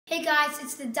Hey guys,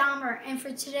 it's the Dahmer, and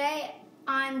for today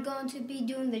I'm going to be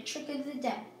doing the trick of the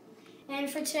day. And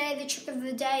for today the trick of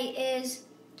the day is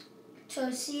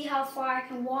to see how far I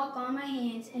can walk on my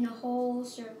hands in a whole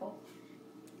circle.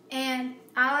 And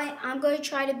I'm going to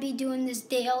try to be doing this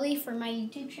daily for my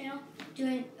YouTube channel,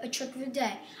 doing a trick of the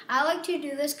day. I like to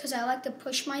do this because I like to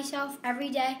push myself every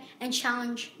day and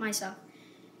challenge myself.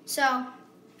 So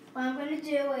what I'm going to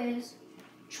do is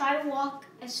try to walk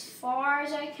as far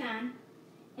as I can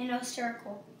in a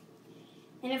circle.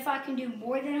 And if I can do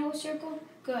more than a whole circle,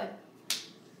 good.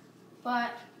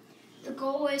 But the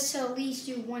goal is to at least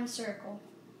do one circle.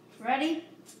 Ready?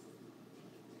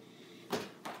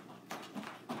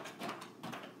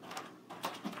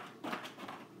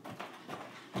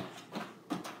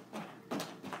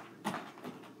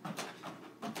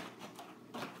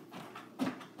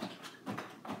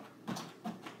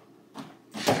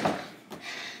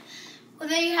 Well,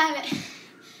 there you have it.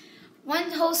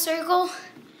 One whole circle,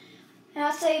 and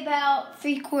I'll say about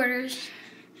 3/4.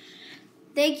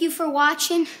 Thank you for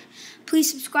watching.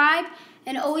 Please subscribe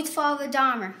and always follow the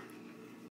Dahmer.